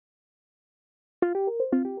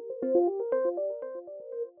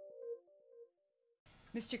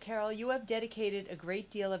Mr. Carroll, you have dedicated a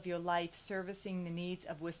great deal of your life servicing the needs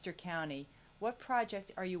of Worcester County. What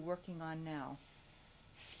project are you working on now?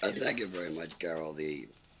 Thank you very much, Carol. The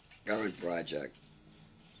current project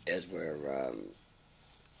is we're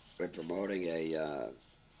promoting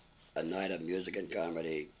a night of music and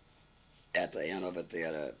comedy at the Hanover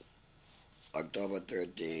Theater, October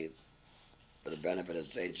 13th, for the benefit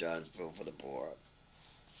of St. John's Food for the Poor.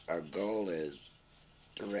 Our goal is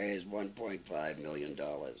to raise $1.5 million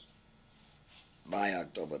by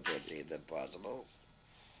October 13th, if possible,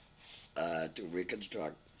 to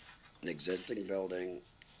reconstruct an existing building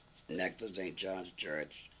next to St. John's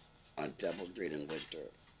Church on Temple Street in Worcester.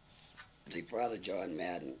 See, Father John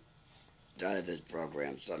Madden started this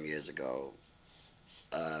program some years ago,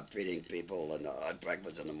 feeding people a hot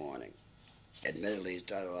breakfast in the morning. Admittedly, he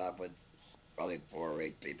started off with probably 4 or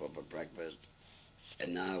 8 people for breakfast,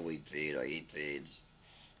 and now he feeds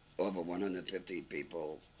over 150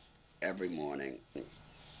 people every morning.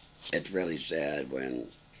 It's really sad when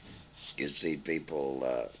you see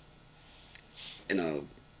people, you know,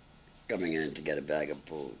 coming in to get a bag of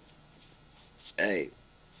food. Hey,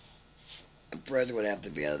 a person would have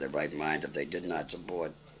to be out of their right mind if they did not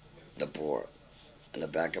support the poor. In the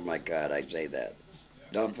back of my card, I say that.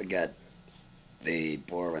 Don't forget the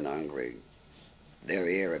poor and hungry. They're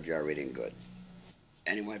here if you're eating good.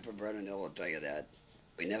 Anyone from Vernon Hill will tell you that.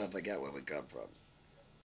 We never forget where we come from.